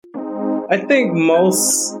I think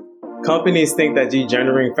most companies think that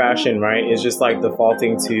degendering fashion, right, is just like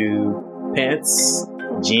defaulting to pants,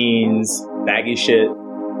 jeans, baggy shit.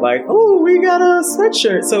 Like, oh, we got a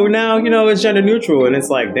sweatshirt, so now, it's gender neutral. And it's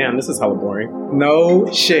like, damn, this is hella boring. No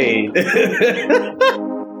shade.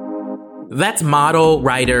 That's model,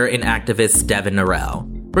 writer, and activist Devin Norell.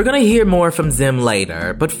 We're gonna hear more from Zim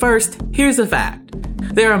later, but first, here's a fact.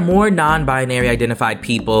 There are more non-binary identified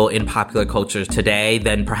people in popular culture today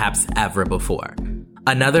than perhaps ever before.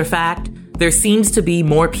 Another fact, there seems to be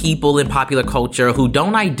more people in popular culture who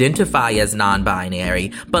don't identify as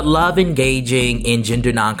non-binary, but love engaging in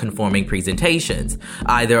gender non-conforming presentations,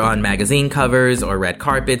 either on magazine covers or red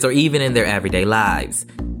carpets or even in their everyday lives.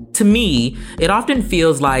 To me, it often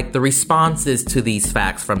feels like the responses to these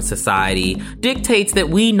facts from society dictates that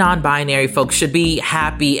we non-binary folks should be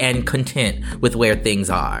happy and content with where things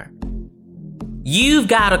are. You've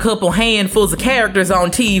got a couple handfuls of characters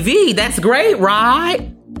on TV. That's great,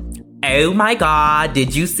 right? Oh my God,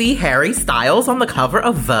 did you see Harry Styles on the cover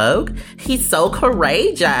of Vogue? He's so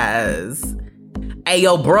courageous. Hey,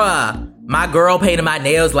 yo, bruh, my girl painted my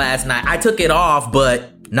nails last night. I took it off,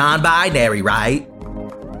 but non-binary, right?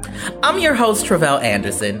 I'm your host, Travell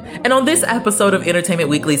Anderson, and on this episode of Entertainment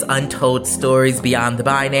Weekly's Untold Stories Beyond the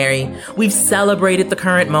Binary, we've celebrated the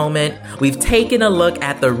current moment, we've taken a look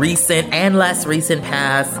at the recent and less recent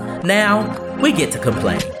past. Now, we get to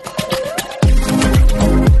complain.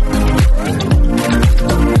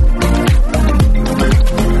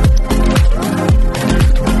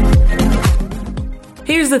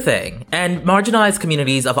 Here's the thing, and marginalized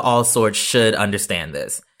communities of all sorts should understand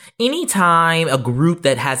this. Anytime a group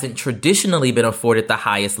that hasn't traditionally been afforded the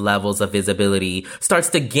highest levels of visibility starts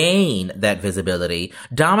to gain that visibility,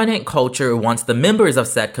 dominant culture wants the members of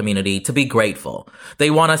said community to be grateful. They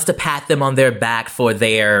want us to pat them on their back for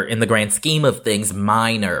their, in the grand scheme of things,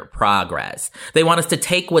 minor progress. They want us to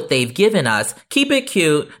take what they've given us, keep it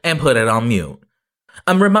cute, and put it on mute.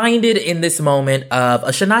 I'm reminded in this moment of a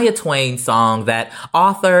Shania Twain song that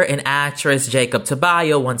author and actress Jacob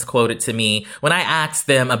Tabayo once quoted to me when I asked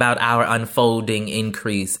them about our unfolding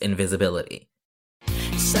increase in visibility.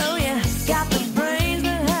 So yeah, got the brains,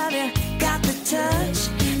 but have you got the touch?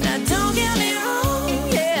 Now don't get me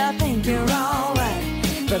wrong, yeah, I think you're alright,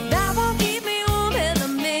 but that won't keep me warm in the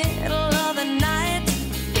middle of the night.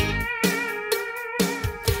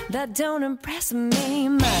 That don't impress me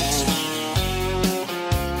much.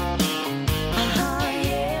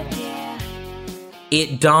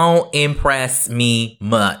 It don't impress me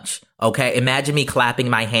much, okay? Imagine me clapping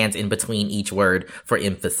my hands in between each word for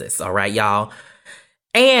emphasis, all right, y'all?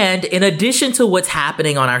 And in addition to what's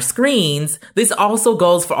happening on our screens, this also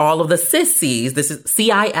goes for all of the sissies, this is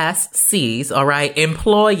CISCs, all right,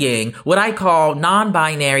 employing what I call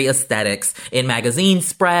non-binary aesthetics in magazine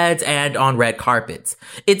spreads and on red carpets.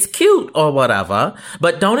 It's cute or whatever,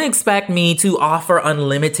 but don't expect me to offer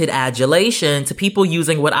unlimited adulation to people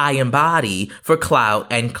using what I embody for clout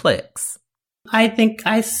and clicks. I think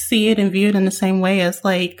I see it and view it in the same way as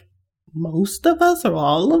like most of us or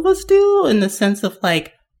all of us do, in the sense of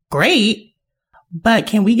like, great, but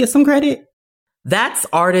can we get some credit? That's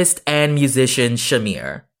artist and musician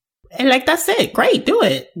Shamir. And like, that's it. Great, do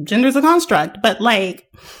it. Gender's a construct. But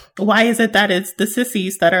like, why is it that it's the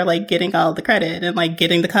sissies that are like getting all the credit and like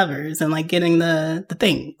getting the covers and like getting the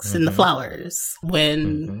things and the flowers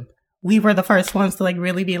when we were the first ones to like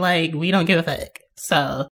really be like, we don't give a fuck.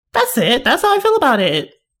 So that's it. That's how I feel about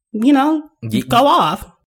it. Go off.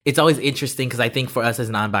 It's always interesting because I think for us as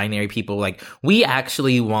non-binary people, like, we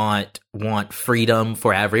actually want freedom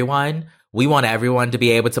for everyone. We want everyone to be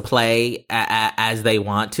able to play as they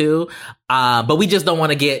want to. But we just don't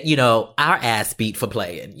want to get, our ass beat for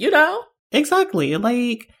playing, Exactly.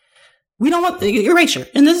 Like, we don't want the erasure.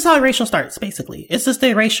 And this is how erasure starts, basically. It's just the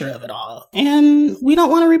erasure of it all. And we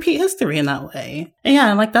don't want to repeat history in that way. And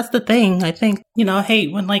yeah, like, that's the thing. I think, I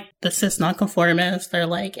hate when, like, the cis nonconformists, they're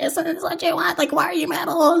like, isn't this what you want? Like, why are you mad?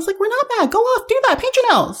 It's like, we're not mad. Go off, do that. Paint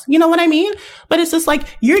your nails. You know what I mean? But it's just like,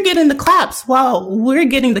 you're getting the claps while we're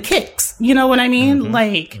getting the kicks. You know what I mean?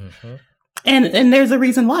 And there's a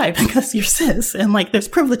reason why, because you're cis. And, like, there's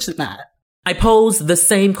privilege in that. I posed the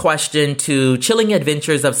same question to Chilling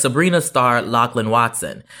Adventures of Sabrina star Lachlan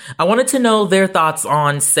Watson. I wanted to know their thoughts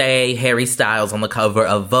on, say, Harry Styles on the cover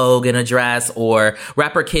of Vogue in a dress, or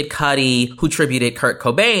rapper Kid Cudi, who tributed Kurt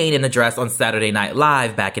Cobain in a dress on Saturday Night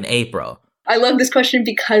Live back in April. I love this question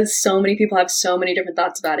because so many people have so many different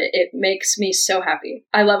thoughts about it. It makes me so happy.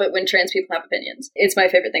 I love it when trans people have opinions. It's my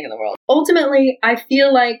favorite thing in the world. Ultimately, I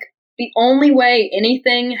feel like the only way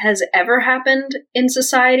anything has ever happened in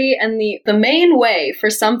society, and the main way for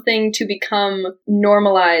something to become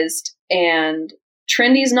normalized and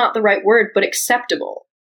trendy is not the right word, but acceptable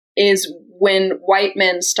is when white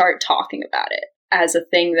men start talking about it as a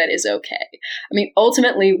thing that is okay. I mean,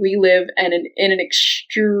 ultimately, we live in an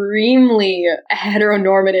extremely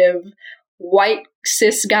heteronormative, white,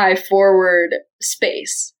 cis guy forward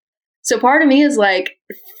space. So part of me is like,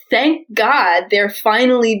 thank God they're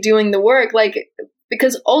finally doing the work. Like,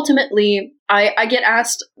 because ultimately, I get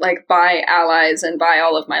asked, like, by allies and by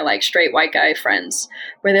all of my, like, straight white guy friends,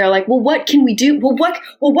 where they're like, well, what can we do? Well,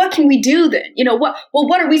 what can we do then? You know,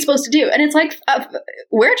 what are we supposed to do? And it's like,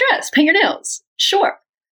 wear a dress, paint your nails. Sure.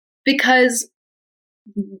 Because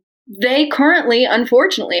they currently,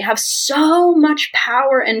 unfortunately, have so much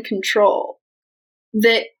power and control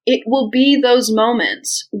that it will be those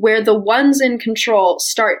moments where the ones in control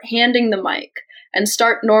start handing the mic and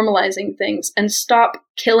start normalizing things and stop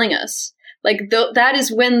killing us. Like, that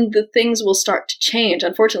is when the things will start to change,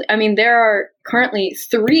 unfortunately. I mean, there are currently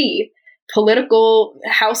 3 political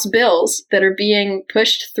House bills that are being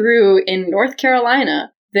pushed through in North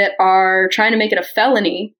Carolina that are trying to make it a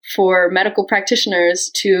felony for medical practitioners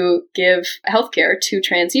to give healthcare to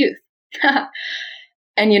trans youth.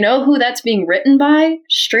 And you know who that's being written by?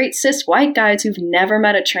 Straight cis white guys who've never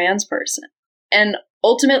met a trans person. And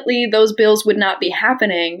ultimately, those bills would not be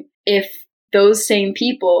happening if those same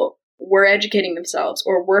people were educating themselves,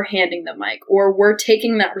 or were handing the mic, or were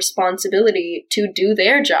taking that responsibility to do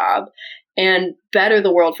their job and better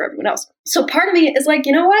the world for everyone else. So part of me is like,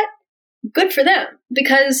 you know what? Good for them.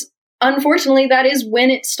 Because unfortunately, that is when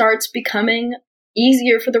it starts becoming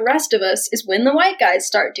easier for the rest of us, is when the white guys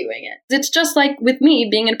start doing it. It's just like with me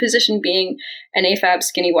being in a position, being an AFAB,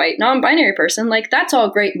 skinny, white, non-binary person, like, that's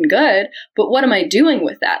all great and good, but what am I doing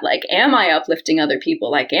with that? Like, am I uplifting other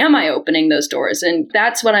people? Like, am I opening those doors? And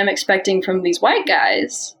that's what I'm expecting from these white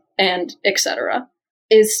guys, and etc.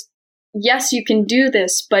 is, yes, you can do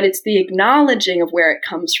this, but it's the acknowledging of where it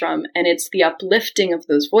comes from, and it's the uplifting of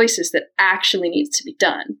those voices that actually needs to be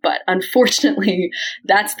done. But unfortunately,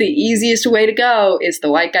 that's the easiest way to go, is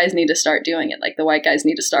the white guys need to start doing it. Like, the white guys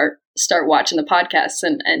need to start watching the podcasts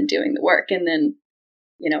and doing the work. And then,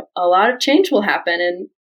 you know, a lot of change will happen. And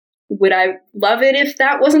would I love it if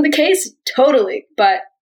that wasn't the case? Totally. But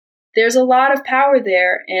there's a lot of power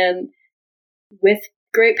there, and with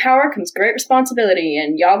great power comes great responsibility,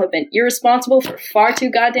 and y'all have been irresponsible for far too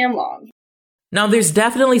goddamn long. Now, there's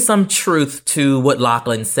definitely some truth to what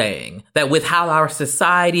Lachlan's saying, that with how our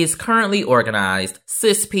society is currently organized,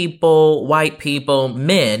 cis people, white people,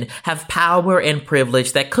 men have power and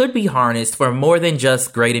privilege that could be harnessed for more than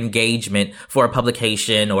just great engagement for a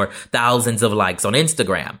publication or thousands of likes on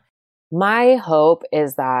Instagram. My hope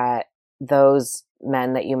is that those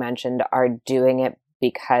men that you mentioned are doing it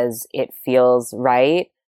because it feels right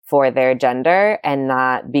for their gender, and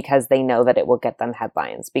not because they know that it will get them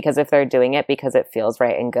headlines. Because if they're doing it because it feels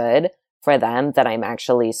right and good for them, then I'm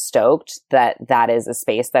actually stoked that that is a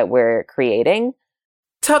space that we're creating.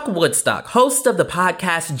 Tuck Woodstock, host of the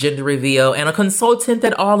podcast Gender Reveal, and a consultant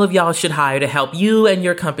that all of y'all should hire to help you and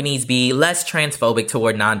your companies be less transphobic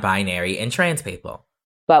toward non-binary and trans people.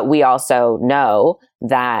 But we also know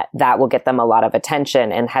that that will get them a lot of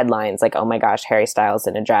attention and headlines like, oh my gosh, Harry Styles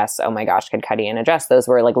in a dress. Oh my gosh, Kid Cudi in a dress. Those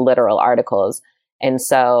were like literal articles. And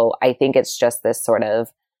so I think it's just this sort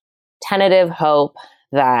of tentative hope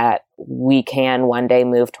that we can one day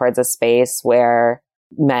move towards a space where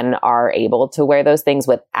men are able to wear those things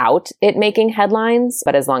without it making headlines.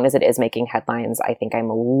 But as long as it is making headlines, I think I'm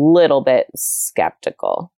a little bit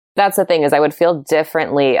skeptical. That's the thing, is I would feel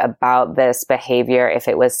differently about this behavior if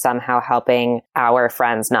it was somehow helping our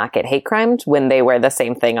friends not get hate crimed when they wear the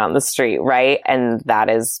same thing on the street, right? And that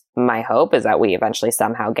is my hope, is that we eventually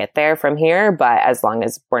somehow get there from here. But as long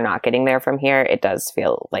as we're not getting there from here, it does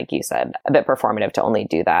feel, like you said, a bit performative to only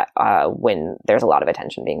do that when there's a lot of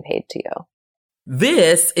attention being paid to you.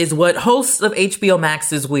 This is what hosts of HBO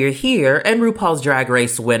Max's We're Here and RuPaul's Drag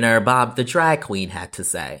Race winner Bob the Drag Queen had to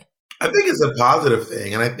say. I think it's a positive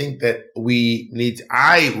thing. And I think that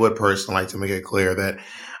I would personally like to make it clear that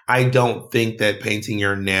I don't think that painting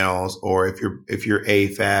your nails, or if you're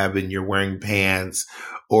AFAB and you're wearing pants,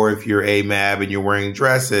 or if you're AMAB and you're wearing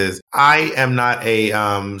dresses, I am not a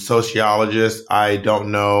sociologist. I don't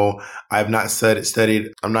know. I've not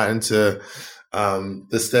studied. I'm not into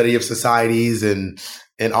the study of societies and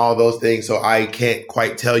all those things. So I can't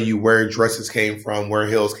quite tell you where dresses came from, where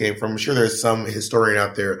heels came from. I'm sure there's some historian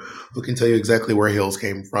out there who can tell you exactly where heels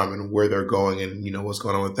came from and where they're going and, you know, what's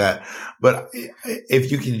going on with that. But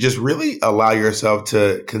if you can just really allow yourself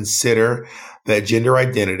to consider that gender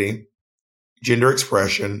identity, gender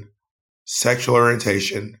expression, sexual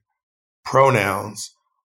orientation, pronouns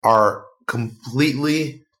are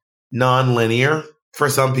completely non-linear for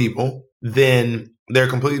some people, then they're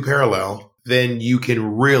completely parallel, then you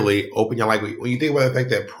can really open your life. When you think about the fact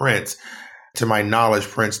that Prince, to my knowledge,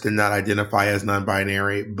 Prince did not identify as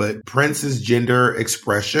non-binary, but Prince's gender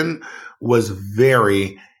expression was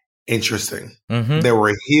very interesting. Mm-hmm. There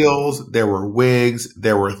were heels, there were wigs,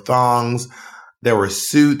 there were thongs, there were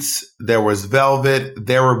suits, there was velvet,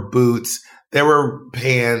 there were boots, there were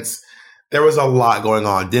pants. There was a lot going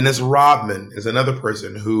on. Dennis Rodman is another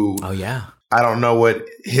person who, Oh, yeah. I don't know what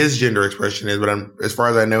his gender expression is, but as far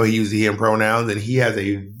as I know, he uses he and pronouns, and he has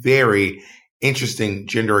a very interesting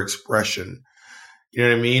gender expression. You know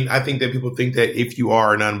what I mean? I think that people think that if you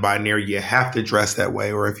are non-binary, you have to dress that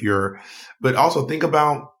way, but also think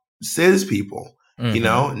about cis people. Mm-hmm. You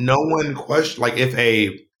know, no one like if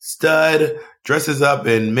a stud dresses up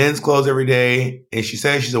in men's clothes every day and she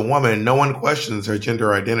says she's a woman, no one questions her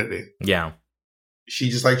gender identity. Yeah.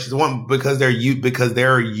 She's a woman because they're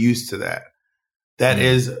used to that. That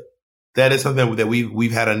is something that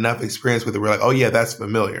we've had enough experience with. We're like, oh yeah, that's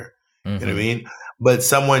familiar. Mm-hmm. You know what I mean? But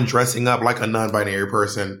someone dressing up like a non-binary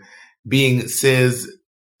person, being cis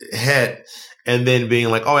het, and then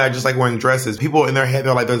being like, oh, I just like wearing dresses. People in their head,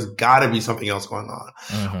 they're like, there's got to be something else going on.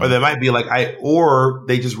 Mm-hmm. Or they might be like, or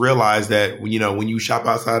they just realize that, you know, when you shop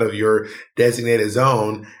outside of your designated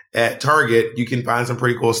zone at Target, you can find some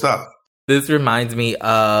pretty cool stuff. This reminds me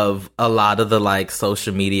of a lot of the like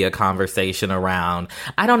social media conversation around,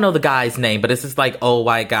 I don't know the guy's name, but it's this like old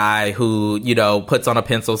white guy who, you know, puts on a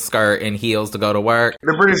pencil skirt and heels to go to work.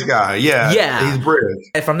 The British guy. Yeah. Yeah. He's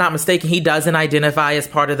British. If I'm not mistaken, he doesn't identify as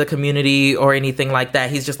part of the community or anything like that.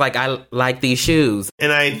 He's just like, I like these shoes.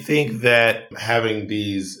 And I think that having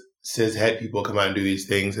these cis het people come out and do these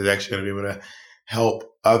things is actually going to be able to help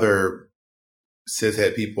other cis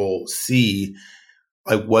het people see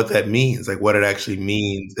like what that means, like what it actually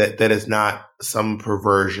means, that is not some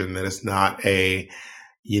perversion, that it's not a,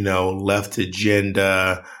 you know, left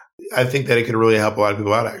agenda. I think that it could really help a lot of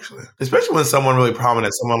people out, actually, especially when someone really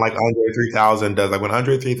prominent, someone like Andre 3000 does, like when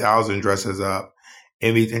Andre 3000 dresses up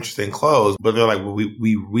in these interesting clothes, but they're like, well,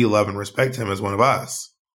 we love and respect him as one of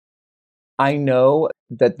us. I know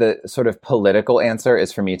that the sort of political answer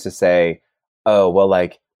is for me to say, oh, well,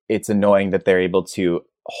 like, it's annoying that they're able to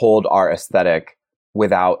hold our aesthetic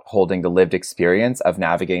without holding the lived experience of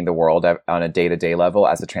navigating the world on a day-to-day level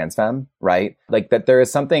as a trans femme, right? Like that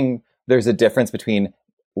there's a difference between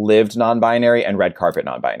lived non-binary and red carpet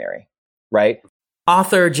non-binary, right?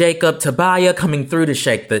 Author Jacob Tabaya coming through to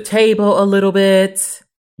shake the table a little bit.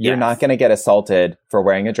 You're not going to get assaulted for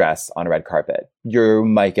wearing a dress on a red carpet. You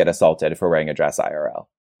might get assaulted for wearing a dress IRL,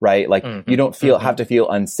 right? Like you don't have to feel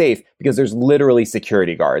unsafe because there's literally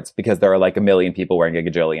security guards because there are like a million people wearing a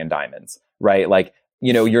gajillion diamonds, right? Like,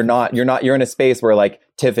 you know, you're in a space where like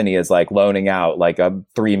Tiffany is like loaning out like a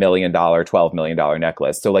 $3 million, $12 million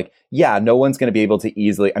necklace. So like, yeah, no one's going to be able to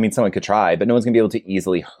easily, I mean, someone could try, but no one's going to be able to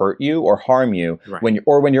easily hurt you or harm you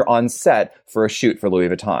when you're on set for a shoot for Louis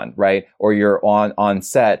Vuitton, right? Or you're on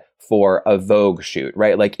set for a Vogue shoot,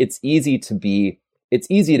 right? Like it's easy to be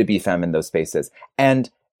femme in those spaces. And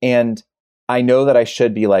I know that I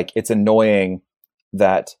should be like, it's annoying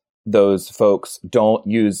that those folks don't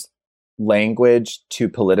use language to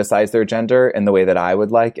politicize their gender in the way that I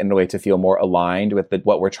would like, in the way to feel more aligned with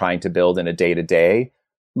what we're trying to build in a day-to-day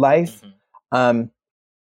life. But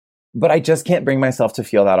I just can't bring myself to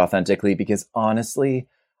feel that authentically because honestly,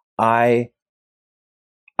 I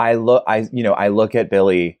look at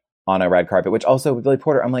Billy on a red carpet, which also Billy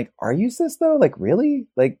Porter, I'm like, are you cis though? Like really?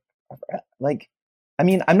 Like, I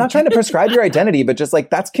mean, I'm not trying to prescribe your identity, but just like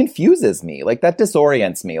that confuses me. Like that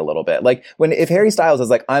disorients me a little bit. Like if Harry Styles is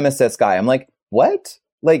like, I'm a cis guy, I'm like, what?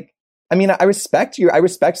 Like, I mean, I respect you. I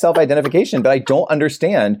respect self-identification, but I don't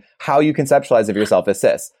understand how you conceptualize of yourself as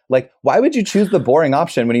cis. Like, why would you choose the boring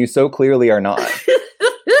option when you so clearly are not?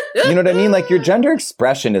 You know what I mean? Like your gender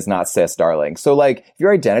expression is not cis, darling. So like if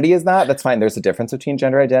your identity is that, that's fine. There's a difference between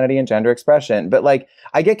gender identity and gender expression. But like,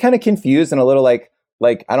 I get kind of confused and a little like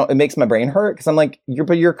it makes my brain hurt because I'm like,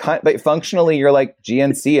 but functionally you're like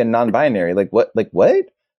GNC and non-binary. Like what?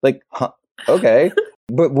 Like, huh, okay.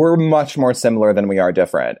 But we're much more similar than we are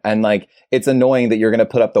different. And like, it's annoying that you're going to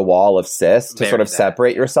put up the wall of cis to sort of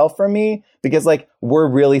separate yourself from me because like, we're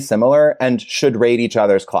really similar and should raid each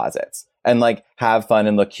other's closets and like have fun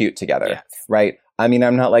and look cute together. Yes. Right. I mean,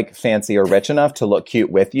 I'm not like fancy or rich enough to look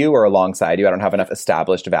cute with you or alongside you. I don't have enough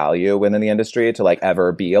established value within the industry to like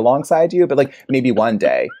ever be alongside you, but like maybe one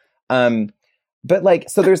day. But like,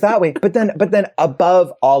 so there's that way, but then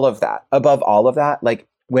above all of that, like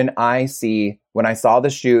when I saw the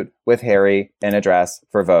shoot with Harry in a dress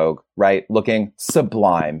for Vogue, right, looking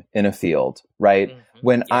sublime in a field, right? Mm-hmm.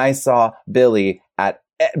 When I saw Billy at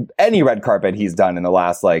any red carpet he's done in the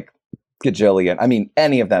last like gajillion, I mean,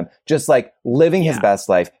 any of them, just like living his best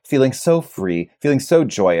life, feeling so free, feeling so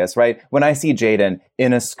joyous, right? When I see Jaden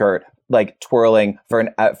in a skirt, like twirling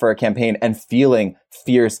for a campaign and feeling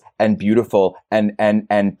fierce and beautiful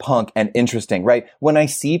and punk and interesting, right? When I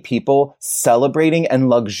see people celebrating and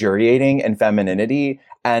luxuriating in femininity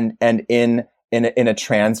and in a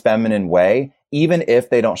trans feminine way, even if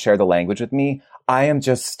they don't share the language with me, I am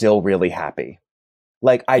just still really happy.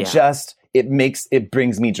 Like it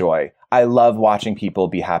brings me joy. I love watching people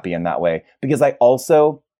be happy in that way because I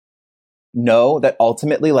also know that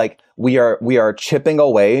ultimately, like we are chipping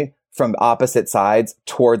away from opposite sides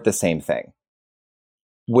toward the same thing,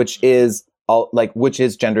 which is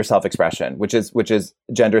gender self-expression, which is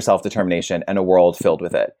gender self-determination and a world filled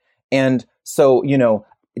with it. And so, you know,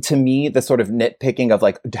 to me, the sort of nitpicking of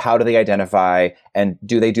like, how do they identify and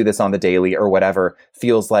do they do this on the daily or whatever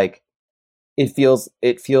feels like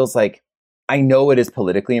I know it is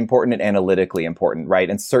politically important and analytically important, right?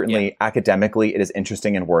 And certainly academically, it is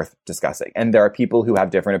interesting and worth discussing. And there are people who have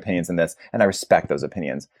different opinions in this, and I respect those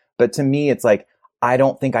opinions. But to me, it's like, I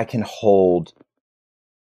don't think I can hold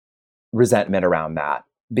resentment around that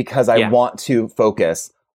because I want to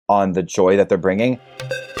focus on the joy that they're bringing.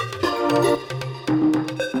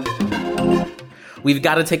 We've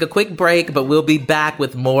got to take a quick break, but we'll be back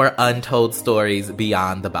with more untold stories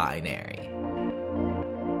beyond the binary.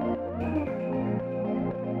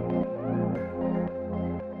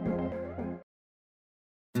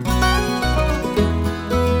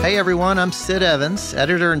 Hey everyone, I'm Sid Evans,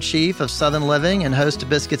 editor-in-chief of Southern Living and host of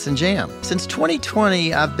Biscuits and Jam. Since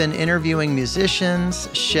 2020, I've been interviewing musicians,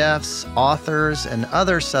 chefs, authors, and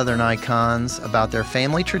other Southern icons about their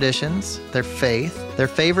family traditions, their faith, their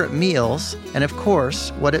favorite meals, and of course,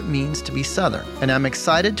 what it means to be Southern. And I'm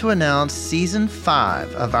excited to announce Season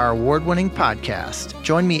 5 of our award-winning podcast.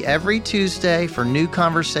 Join me every Tuesday for new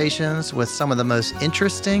conversations with some of the most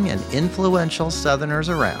interesting and influential Southerners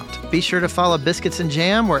around. Be sure to follow Biscuits and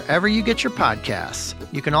Jam wherever you get your podcasts.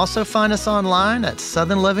 You can also find us online at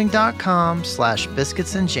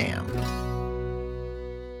southernliving.com/biscuitsandjam.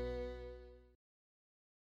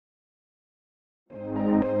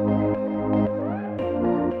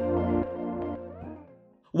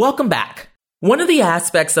 Welcome back. One of the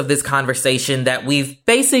aspects of this conversation that we've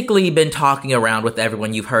basically been talking around with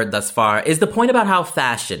everyone you've heard thus far is the point about how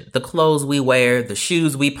fashion, the clothes we wear, the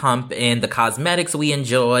shoes we pump in, the cosmetics we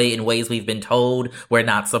enjoy in ways we've been told we're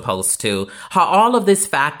not supposed to, how all of this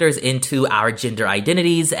factors into our gender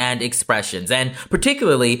identities and expressions, and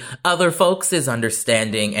particularly other folks'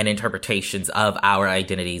 understanding and interpretations of our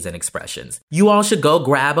identities and expressions. You all should go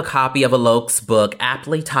grab a copy of Alok's book,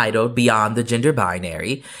 aptly titled Beyond the Gender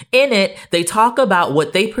Binary. In it, they talk about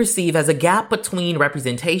what they perceive as a gap between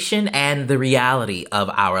representation and the reality of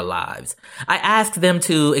our lives. I asked them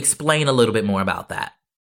to explain a little bit more about that.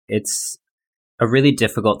 It's a really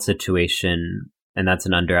difficult situation, and that's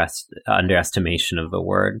an underestimation of the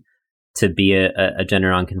word, to be a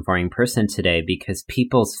gender nonconforming person today, because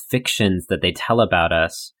people's fictions that they tell about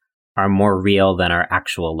us are more real than our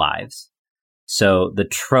actual lives. So the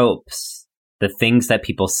tropes, the things that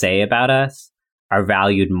people say about us, are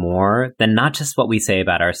valued more than not just what we say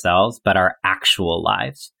about ourselves, but our actual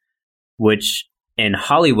lives, which in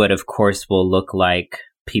Hollywood, of course, will look like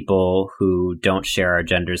people who don't share our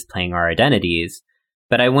genders playing our identities.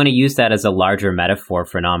 But I want to use that as a larger metaphor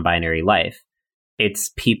for non-binary life.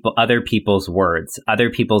 It's other people's words, other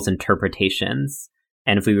people's interpretations.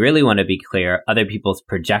 And if we really want to be clear, other people's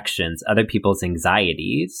projections, other people's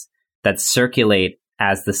anxieties that circulate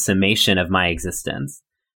as the summation of my existence.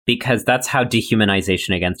 Because that's how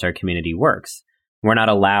dehumanization against our community works. We're not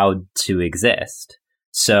allowed to exist.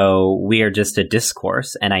 So we are just a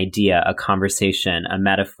discourse, an idea, a conversation, a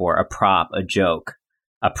metaphor, a prop, a joke,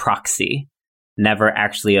 a proxy, never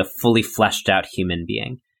actually a fully fleshed out human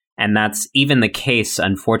being. And that's even the case,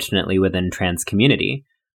 unfortunately, within trans community,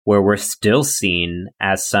 where we're still seen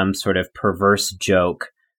as some sort of perverse joke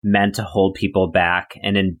meant to hold people back,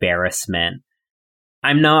 an embarrassment.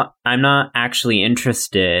 I'm not actually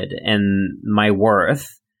interested in my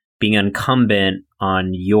worth being incumbent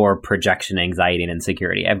on your projection, anxiety, and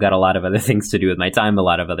insecurity. I've got a lot of other things to do with my time, a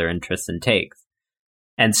lot of other interests and takes.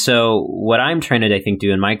 And so what I'm trying to, I think,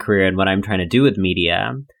 do in my career and what I'm trying to do with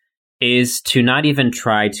media is to not even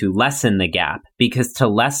try to lessen the gap, because to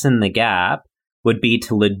lessen the gap would be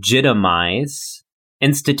to legitimize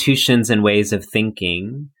institutions and ways of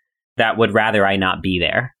thinking that would rather I not be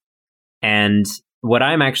there. And what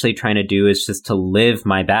I'm actually trying to do is just to live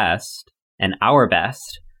my best and our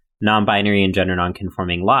best non-binary and gender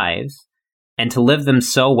non-conforming lives, and to live them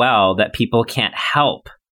so well that people can't help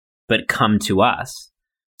but come to us.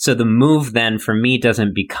 So the move then for me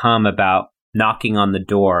doesn't become about knocking on the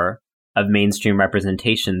door of mainstream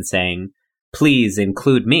representation saying, please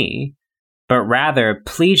include me, but rather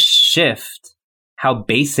please shift how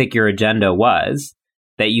basic your agenda was,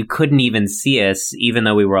 that you couldn't even see us even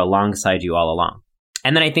though we were alongside you all along.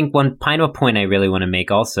 And then I think one final point I really want to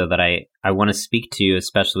make also that I want to speak to,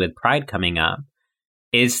 especially with Pride coming up,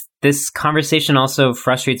 is this conversation also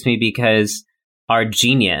frustrates me because our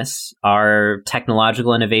genius, our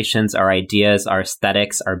technological innovations, our ideas, our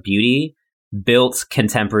aesthetics, our beauty built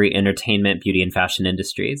contemporary entertainment, beauty, and fashion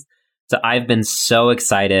industries. So I've been so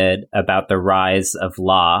excited about the rise of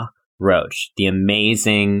La Roche, the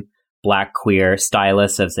amazing Black queer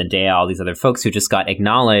stylist of Zendaya, all these other folks who just got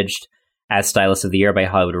acknowledged as Stylist of the Year by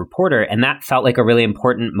Hollywood Reporter. And that felt like a really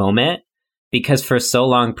important moment because for so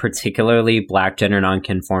long, particularly Black gender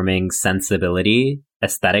nonconforming sensibility,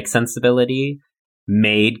 aesthetic sensibility,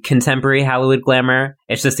 made contemporary Hollywood glamour.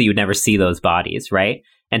 It's just that you'd never see those bodies, right?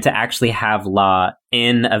 And to actually have La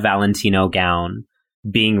in a Valentino gown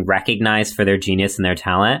being recognized for their genius and their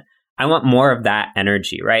talent, I want more of that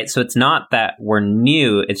energy, right? So it's not that we're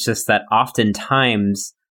new, it's just that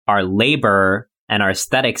oftentimes our labor and our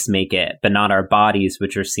aesthetics make it, but not our bodies,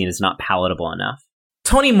 which are seen as not palatable enough.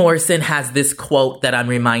 Toni Morrison has this quote that I'm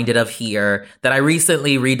reminded of here that I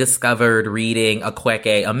recently rediscovered reading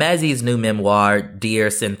Akwaeke Emezi's new memoir, Dear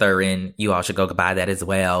Cinthurin. You all should go buy that as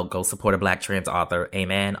well. Go support a Black trans author.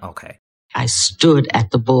 Amen. Okay. I stood at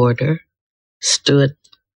the border, stood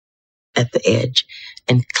at the edge,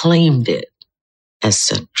 and claimed it as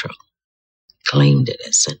central,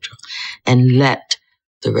 and let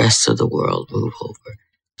the rest of the world move over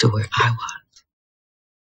to where I was.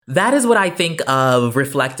 That is what I think of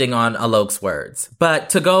reflecting on Alok's words. But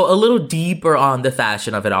to go a little deeper on the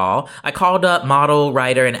fashion of it all, I called up model,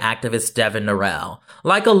 writer, and activist Devin Norell.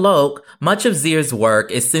 Like Alok, much of Zir's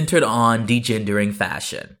work is centered on degendering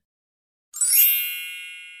fashion.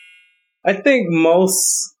 I think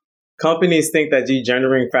most companies think that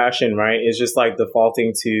degendering fashion, right, is just like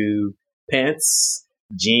defaulting to pants,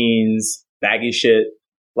 jeans, baggy shit.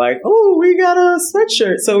 Like, oh, we got a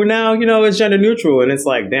sweatshirt, so now, it's gender neutral. And it's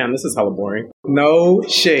like, damn, this is hella boring. No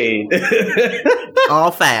shade.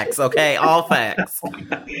 All facts, okay? All facts.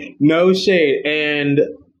 No shade. And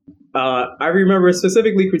I remember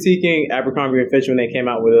specifically critiquing Abercrombie & Fitch when they came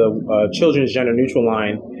out with a children's gender neutral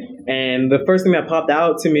line. And the first thing that popped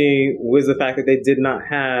out to me was the fact that they did not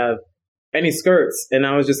have any skirts. And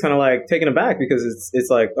I was just kind of like taken aback because it's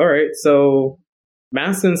like, all right, so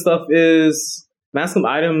masculine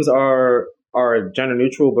items are gender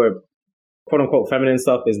neutral, but quote unquote feminine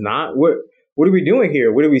stuff is not. What are we doing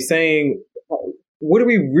here? What are we saying? What are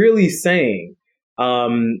we really saying?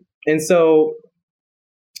 And so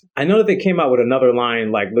I know that they came out with another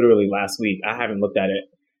line like literally last week. I haven't looked at it.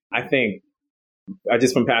 I think I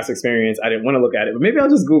just from past experience, I didn't want to look at it, but maybe I'll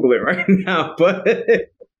just Google it right now. But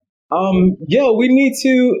we need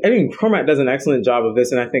to. I mean, Cormac does an excellent job of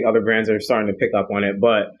this, and I think other brands are starting to pick up on it.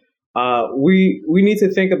 But we need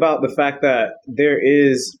to think about the fact that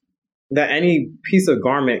any piece of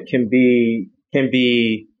garment can be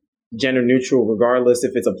gender neutral, regardless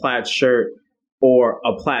if it's a plaid shirt or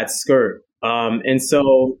a plaid skirt. And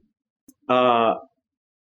so I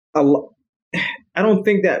don't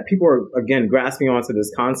think that people are, again, grasping onto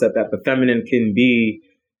this concept that the feminine can be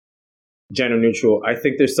gender neutral. I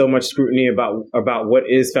think there's so much scrutiny about what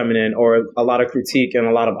is feminine, or a lot of critique and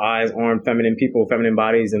a lot of eyes on feminine people, feminine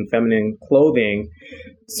bodies, and feminine clothing.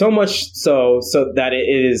 So much so that it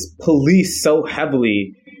is policed so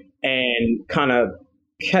heavily and kind of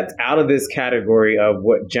kept out of this category of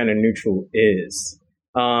what gender neutral is.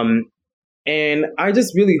 And I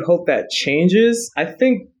just really hope that changes. I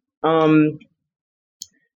think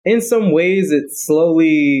in some ways it's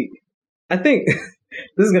slowly, I think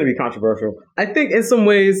this is going to be controversial. I think in some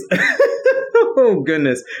ways, oh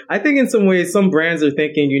goodness. I think in some ways, some brands are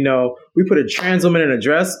thinking, we put a trans woman in a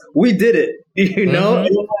dress. We did it, And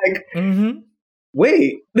you're like,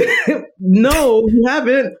 wait, no, you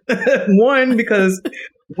haven't. One, because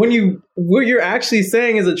what you're actually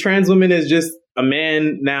saying is a trans woman is just a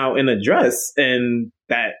man now in a dress, and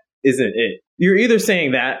that isn't it. You're either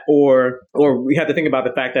saying that, or we have to think about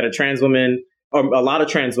the fact that a trans woman, or a lot of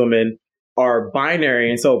trans women, are binary,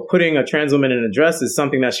 and so putting a trans woman in a dress is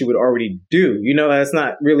something that she would already do. That's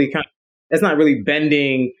not really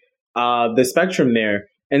bending the spectrum there.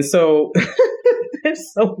 And so have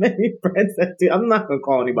so many friends that do. I'm not gonna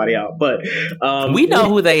call anybody out, but we know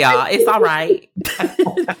who they are. It's all right.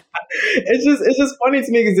 It's just funny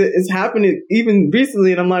to me because it's happening even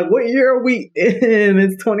recently, and I'm like, what year are we in?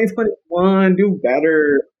 It's 2021. Do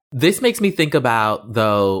better. This makes me think about,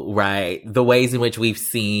 though, right, the ways in which we've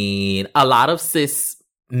seen a lot of cis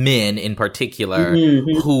men in particular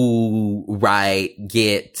who, right,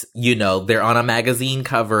 get, you know, they're on a magazine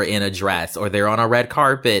cover in a dress, or they're on a red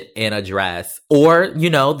carpet in a dress, or, you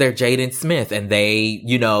know, they're Jaden Smith and they,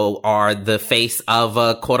 you know, are the face of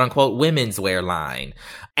a quote unquote women's wear line.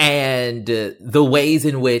 And the ways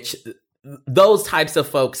in which those types of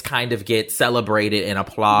folks kind of get celebrated and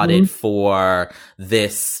applauded for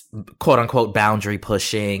this quote unquote boundary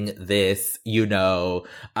pushing, this, you know,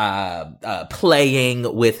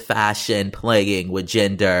 playing with fashion, playing with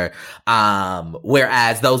gender.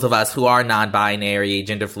 Whereas those of us who are non-binary,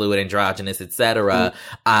 gender fluid, androgynous, etc.,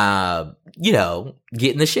 you know,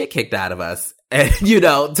 getting the shit kicked out of us. And, you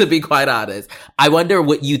know, to be quite honest, I wonder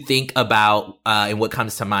what you think about and what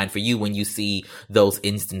comes to mind for you when you see those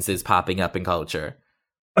instances popping up in culture.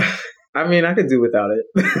 I mean, I could do without it,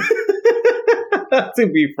 to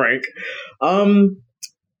be frank.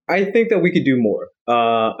 I think that we could do more.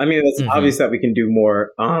 I mean, it's obvious that we can do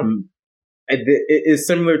more. It is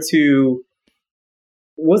similar to,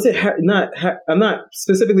 was it I'm not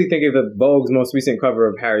specifically thinking of Vogue's most recent cover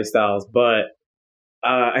of Harry Styles, but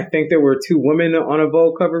I think there were 2 women on a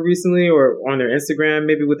Vogue cover recently, or on their Instagram,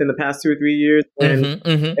 maybe within the past 2 or 3 years. And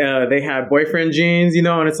they had boyfriend jeans, you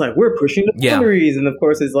know, and it's like, we're pushing the boundaries. And of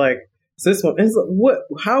course, it's like, cis one, it's like, what?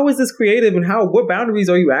 How is this creative? And what boundaries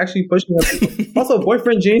are you actually pushing? Also,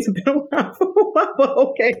 boyfriend jeans have been around for a while, but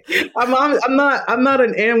okay. I'm not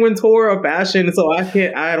an Anne Wintour of fashion, so I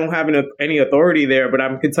don't have any authority there, but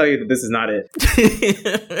I can tell you that this is not it.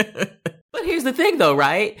 But here's the thing, though,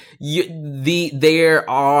 right? There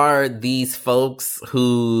are these folks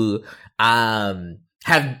who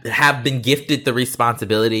have been gifted the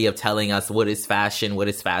responsibility of telling us what is fashion, what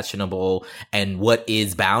is fashionable, and what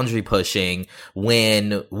is boundary pushing,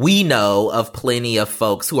 when we know of plenty of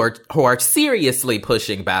folks who are seriously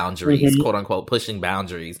pushing boundaries, quote unquote, pushing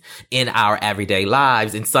boundaries in our everyday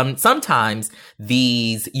lives. And sometimes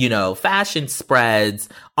these, you know, fashion spreads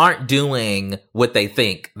aren't doing what they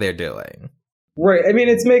think they're doing. Right. I mean,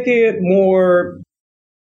 it's making it more,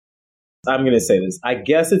 I'm going to say this, I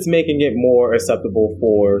guess it's making it more acceptable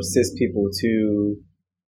for cis people to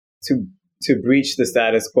breach the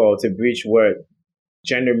status quo, to breach what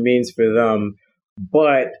gender means for them.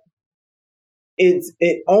 But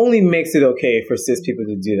it only makes it okay for cis people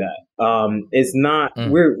to do that. It's not,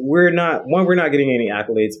 we're not getting any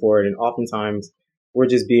accolades for it. And oftentimes we're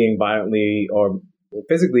just being violently or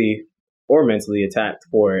physically or mentally attacked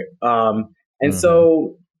for it. And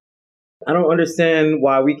so I don't understand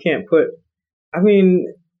why we can't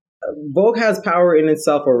Vogue has power in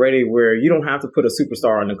itself already, where you don't have to put a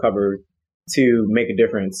superstar on the cover to make a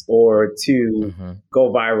difference, or to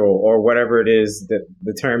go viral, or whatever it is, that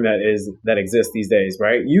the term that exists these days,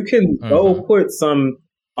 right? You can go put some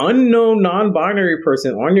unknown non-binary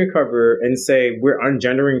person on your cover and say we're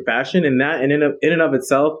ungendering fashion, and that in and of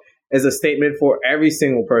itself is a statement for every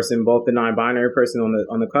single person, both the non-binary person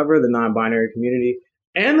on the cover, the non-binary community,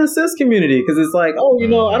 and the cis community, because it's like, oh, you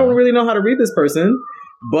know, I don't really know how to read this person,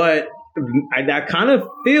 but I kind of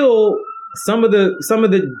feel some of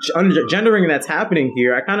the gendering that's happening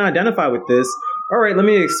here. I kind of identify with this. All right, let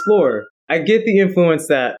me explore. I get the influence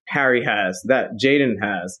that Harry has, that Jaden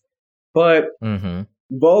has, but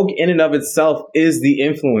Vogue in and of itself is the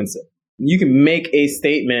influencer. You can make a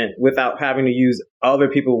statement without having to use other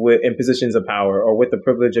people in positions of power, or with the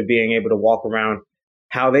privilege of being able to walk around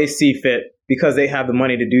how they see fit, because they have the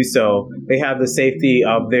money to do so. They have the safety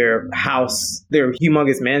of their house, their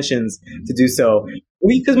humongous mansions to do so.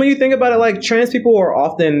 Because when you think about it, like, trans people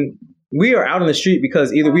we are out on the street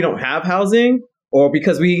because either we don't have housing, or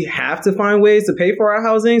because we have to find ways to pay for our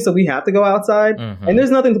housing, so we have to go outside. And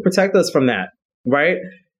there's nothing to protect us from that, right?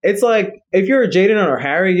 It's like, if you're a Jaden or a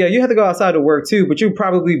Harry, yeah, you have to go outside to work too, but you're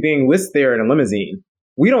probably being whisked there in a limousine.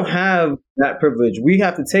 We don't have that privilege. We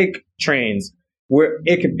have to take trains, where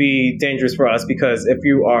it could be dangerous for us, because if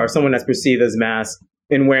you are someone that's perceived as masked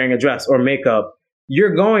and wearing a dress or makeup,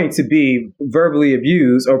 you're going to be verbally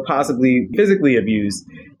abused or possibly physically abused.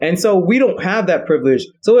 And so we don't have that privilege.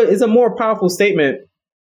 So it's a more powerful statement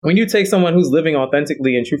when you take someone who's living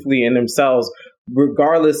authentically and truthfully in themselves,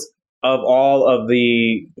 regardless of all of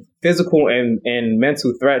the physical and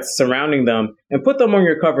mental threats surrounding them, and put them on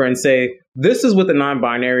your cover and say, this is what the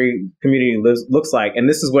non-binary community looks like, and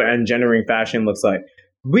this is what ungendering fashion looks like.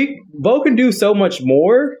 Vogue can do so much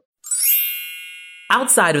more.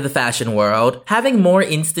 Outside of the fashion world, having more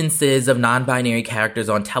instances of non-binary characters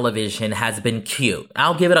on television has been cute.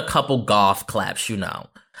 I'll give it a couple golf claps, you know.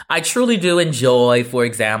 I truly do enjoy, for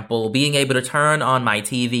example, being able to turn on my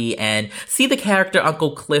TV and see the character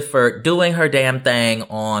Uncle Clifford doing her damn thing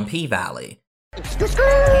on P-Valley.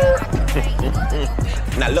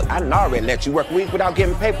 Now look, I done already let you work a week without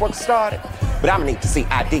getting paperwork started, but I'm gonna need to see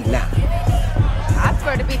ID now. I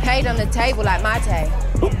prefer to be paid on the table like my tay.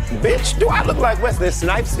 Bitch, do I look like Wesley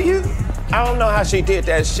Snipes to you? I don't know how she did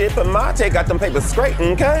that shit, but Monte got them papers straight,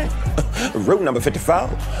 okay? Rule number 54,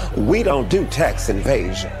 we don't do tax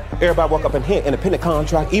invasion. Everybody walk up in here, independent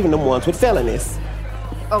contract, even them ones with felonies.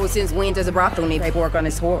 Oh, since when does a Brock need paperwork on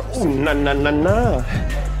his horse? Ooh, nah.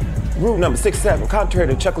 Rule number 67,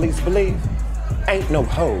 contrary to Chuck Lee's belief, ain't no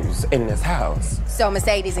hoes in this house. So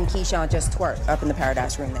Mercedes and Keyshawn just twerk up in the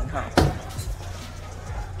Paradise Room then, huh?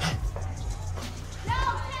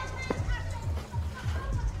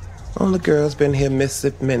 Only girls been here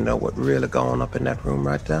Mississippi men know what really going up in that room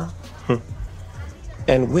right there.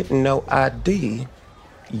 And with no ID,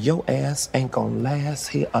 your ass ain't gonna last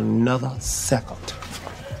here another second.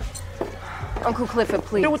 Uncle Clifford,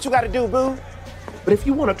 please. Do what you gotta do, boo. But if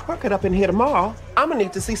you wanna twerk it up in here tomorrow, I'ma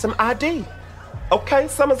need to see some ID. Okay,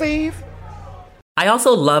 Summer's Eve? I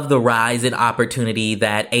also love the rise in opportunity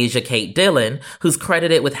that Asia Kate Dillon, who's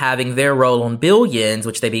credited with having their role on Billions,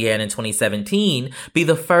 which they began in 2017, be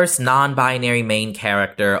the first non-binary main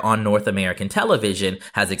character on North American television,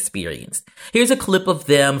 has experienced. Here's a clip of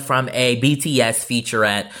them from a BTS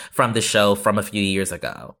featurette from the show from a few years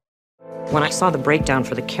ago. When I saw the breakdown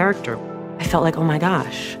for the character, I felt like, oh my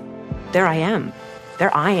gosh, there I am.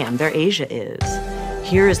 There I am. There Asia is.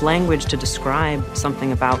 Here is language to describe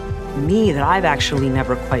something about me that I've actually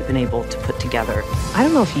never quite been able to put together. I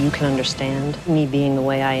don't know if you can understand me being the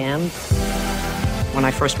way I am. When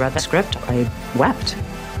I first read the script, I wept.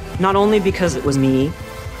 Not only because it was me,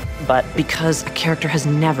 but because a character has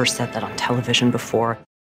never said that on television before.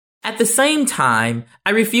 At the same time,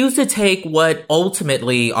 I refuse to take what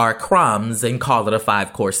ultimately are crumbs and call it a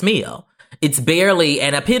 5-course meal. It's barely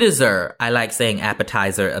an appetizer. I like saying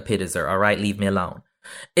appetizer, appetizer, all right? Leave me alone.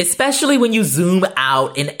 Especially when you zoom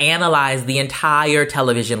out and analyze the entire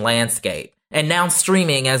television landscape. And now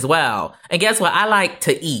streaming as well. And guess what? I like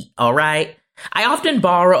to eat, all right? I often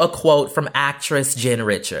borrow a quote from actress Jen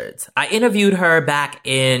Richards. I interviewed her back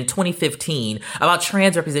in 2015 about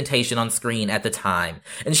trans representation on screen at the time,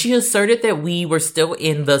 and she asserted that we were still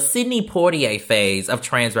in the Sidney Poitier phase of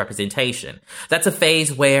trans representation. That's a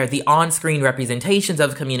phase where the on-screen representations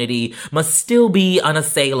of the community must still be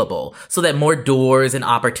unassailable, so that more doors and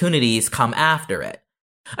opportunities come after it.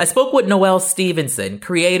 I spoke with Noelle Stevenson,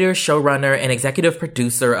 creator, showrunner, and executive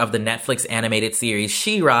producer of the Netflix animated series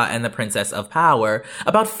She-Ra and the Princess of Power,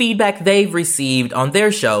 about feedback they've received on their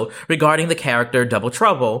show regarding the character Double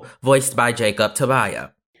Trouble, voiced by Jacob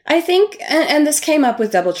Tobia. I think, and this came up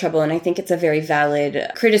with Double Trouble, and I think it's a very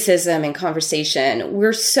valid criticism and conversation.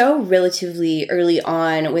 We're so relatively early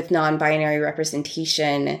on with non-binary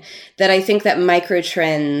representation that I think that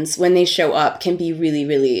microtrends, when they show up, can be really,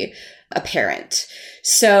 really apparent.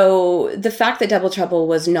 So the fact that Double Trouble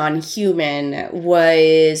was non-human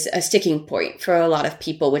was a sticking point for a lot of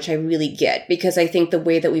people, which I really get, because I think the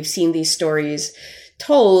way that we've seen these stories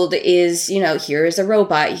told is, you know, here is a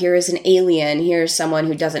robot, here is an alien, here's someone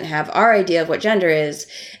who doesn't have our idea of what gender is,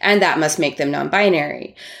 and that must make them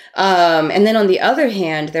non-binary. And then on the other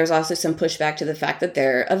hand, there's also some pushback to the fact that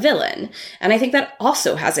they're a villain. And I think that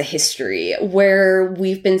also has a history where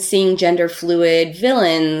we've been seeing gender fluid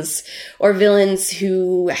villains, or villains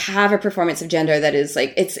who have a performance of gender that is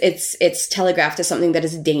like, it's telegraphed as something that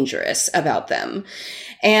is dangerous about them.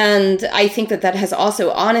 And I think that that has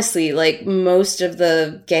also, honestly, like most of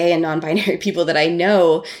the gay and non-binary people that I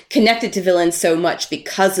know connected to villains so much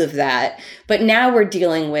because of that. But now we're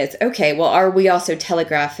dealing with, okay, well, are we also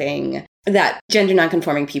telegraphing that gender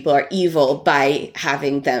nonconforming people are evil by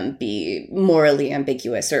having them be morally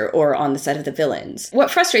ambiguous or on the side of the villains?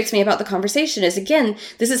 What frustrates me about the conversation is, again,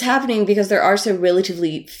 this is happening because there are so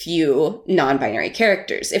relatively few non-binary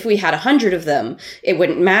characters. If we had 100 of them, it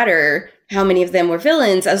wouldn't matter how many of them were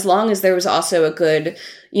villains, as long as there was also a good,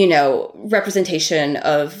 you know, representation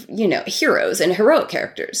of, you know, heroes and heroic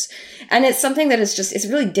characters. And it's something that is just, it's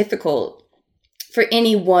really difficult for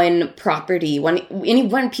any one property, any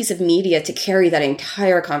one piece of media to carry that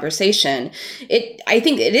entire conversation. I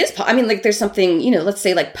think it is, I mean, like there's something, you know, let's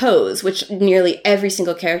say like Pose, which nearly every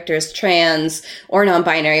single character is trans or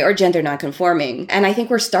non-binary or gender non-conforming. And I think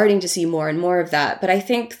we're starting to see more and more of that. But I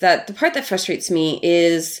think that the part that frustrates me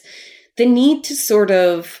is the need to sort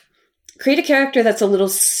of create a character that's a little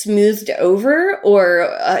smoothed over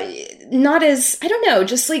or not as, I don't know,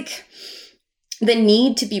 just like the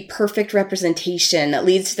need to be perfect representation that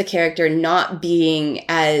leads to the character not being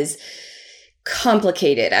as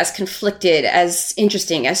complicated, as conflicted, as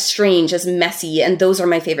interesting, as strange, as messy. And those are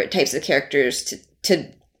my favorite types of characters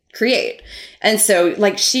to create. And so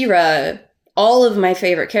like She-Ra, all of my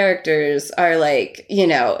favorite characters are like, you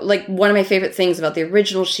know, like one of my favorite things about the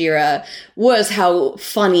original She-Ra was how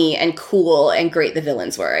funny and cool and great the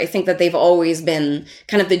villains were. I think that they've always been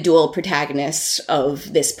kind of the dual protagonists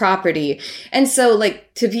of this property. And so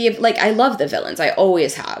like to be like, I love the villains. I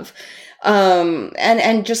always have.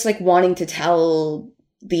 And just like wanting to tell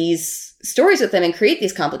these stories with them and create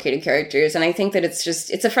these complicated characters. And I think that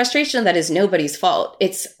it's a frustration that is nobody's fault.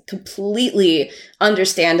 It's completely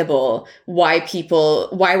understandable why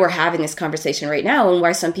we're having this conversation right now and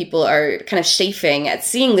why some people are kind of chafing at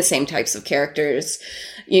seeing the same types of characters,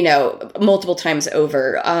 you know, multiple times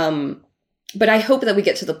over. But I hope that we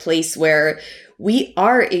get to the place where we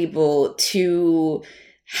are able to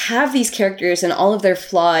have these characters in all of their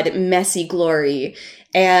flawed, messy glory,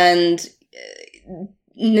 and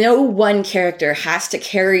no one character has to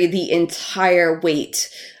carry the entire weight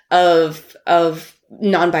of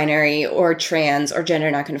non-binary or trans or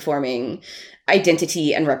gender nonconforming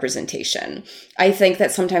identity and representation. I think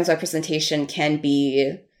that sometimes representation can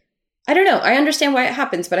be, I don't know, I understand why it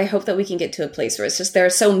happens, but I hope that we can get to a place where it's just there are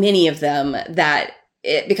so many of them that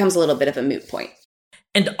it becomes a little bit of a moot point.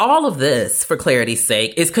 And all of this, for clarity's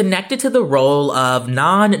sake, is connected to the role of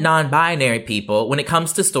non-binary people when it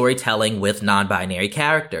comes to storytelling with non-binary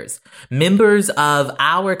characters. Members of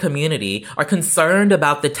our community are concerned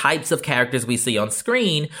about the types of characters we see on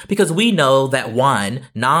screen because we know that one,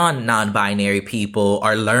 non-binary people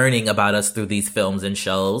are learning about us through these films and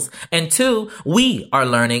shows, and two, we are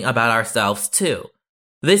learning about ourselves too.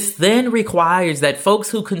 This then requires that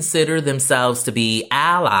folks who consider themselves to be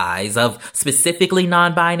allies of specifically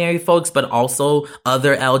non-binary folks, but also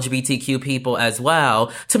other LGBTQ people as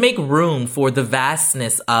well, to make room for the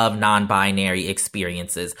vastness of non-binary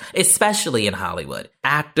experiences, especially in Hollywood.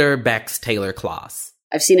 Actor Bex Taylor Klaus.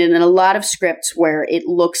 I've seen it in a lot of scripts where it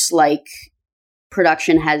looks like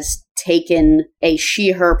production has taken a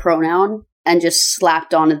she, her pronoun and just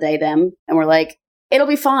slapped on a they, them, and we're like, it'll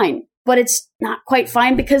be fine. But it's not quite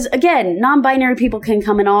fine because, again, non-binary people can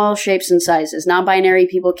come in all shapes and sizes. Non-binary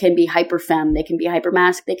people can be hyper-femme, they can be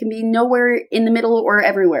hyper-masc, they can be nowhere in the middle or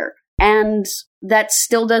everywhere. And that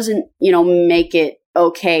still doesn't, you know, make it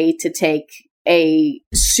okay to take a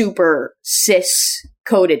super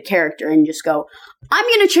cis-coded character and just go, I'm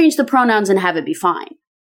going to change the pronouns and have it be fine,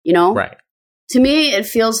 you know? Right. To me, it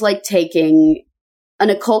feels like taking a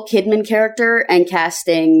Nicole Kidman character and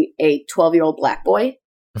casting a 12-year-old black boy.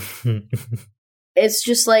 It's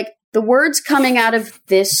just like the words coming out of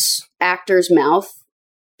this actor's mouth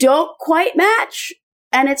don't quite match,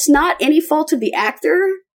 and it's not any fault of the actor.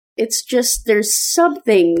 It's just there's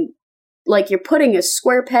something like you're putting a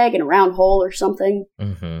square peg in a round hole or something.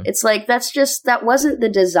 Mm-hmm. It's like that wasn't the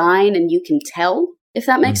design, and you can tell, if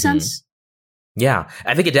that makes sense. Yeah,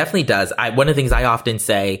 I think it definitely does. One of the things I often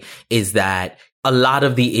say is that a lot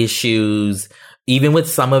of the issues, even with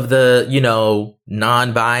some of the, you know,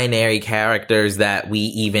 non-binary characters that we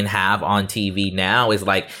even have on TV now, is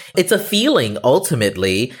like, it's a feeling,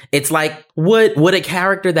 ultimately. It's like, would a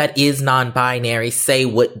character that is non-binary say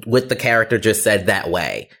what the character just said that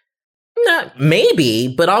way?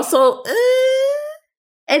 Maybe, but also,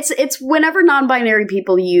 It's whenever non-binary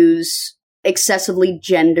people use excessively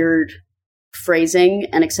gendered phrasing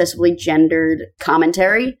and excessively gendered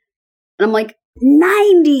commentary, and I'm like,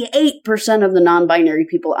 98% of the non-binary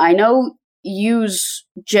people I know use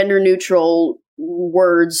gender-neutral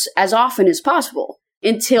words as often as possible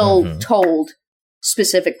until told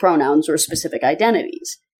specific pronouns or specific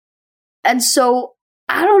identities. And so,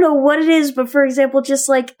 I don't know what it is, but for example, just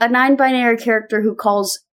like a non-binary character who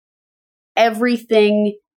calls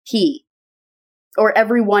everything he, or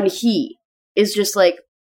everyone he, is just like,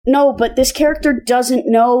 no, but this character doesn't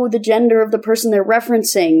know the gender of the person they're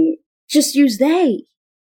referencing. Just use they.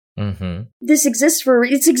 Mm-hmm. This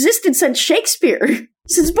it's existed since Shakespeare,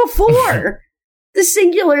 since before. The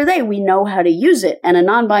singular they, we know how to use it, and a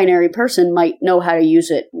non-binary person might know how to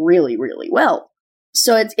use it really, really well.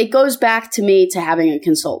 So it goes back to me to having a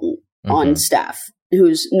consultant on staff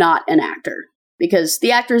who's not an actor, because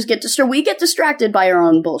the actors we get distracted by our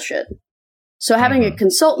own bullshit. So having a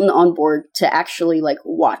consultant on board to actually like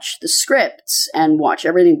watch the scripts and watch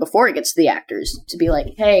everything before it gets to the actors, to be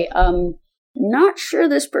like, hey, not sure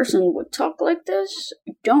this person would talk like this.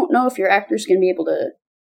 Don't know if your actor's going to be able to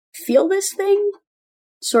feel this thing.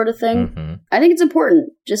 sort of thing. Mm-hmm. I think it's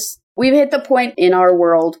important. Just, we've hit the point in our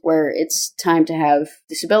world where it's time to have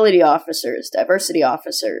disability officers, diversity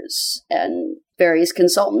officers, and various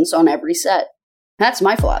consultants on every set. That's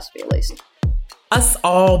my philosophy, at least. Us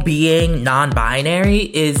all being non-binary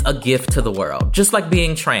is a gift to the world, just like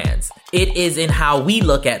being trans. It is in how we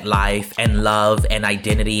look at life and love and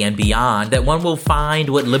identity and beyond that one will find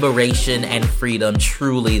what liberation and freedom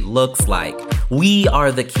truly looks like. We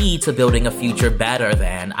are the key to building a future better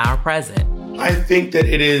than our present. I think that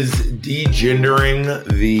it is degendering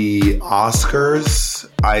the Oscars.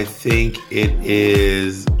 I think it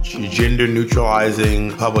is gender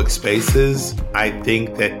neutralizing public spaces. I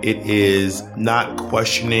think that it is not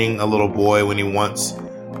questioning a little boy when he wants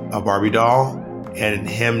a Barbie doll and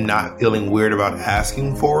him not feeling weird about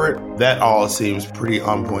asking for it. That all seems pretty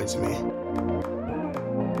on point to me.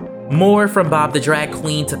 More from Bob the Drag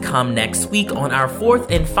Queen to come next week on our 4th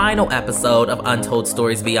and final episode of Untold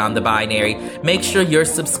Stories Beyond the Binary. Make sure you're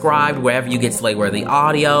subscribed wherever you get Slayworthy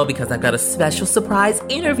audio because I've got a special surprise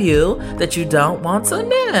interview that you don't want to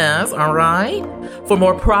miss, all right? For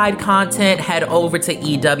more Pride content, head over to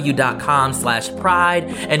EW.com/Pride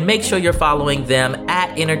and make sure you're following them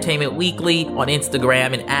at Entertainment Weekly on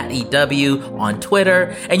Instagram and at EW on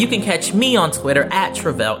Twitter. And you can catch me on Twitter at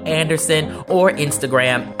Travell Anderson or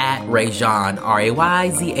Instagram at Rayzhon,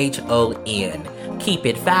 Rayzhon. Keep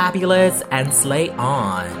it fabulous and slay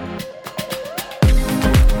on.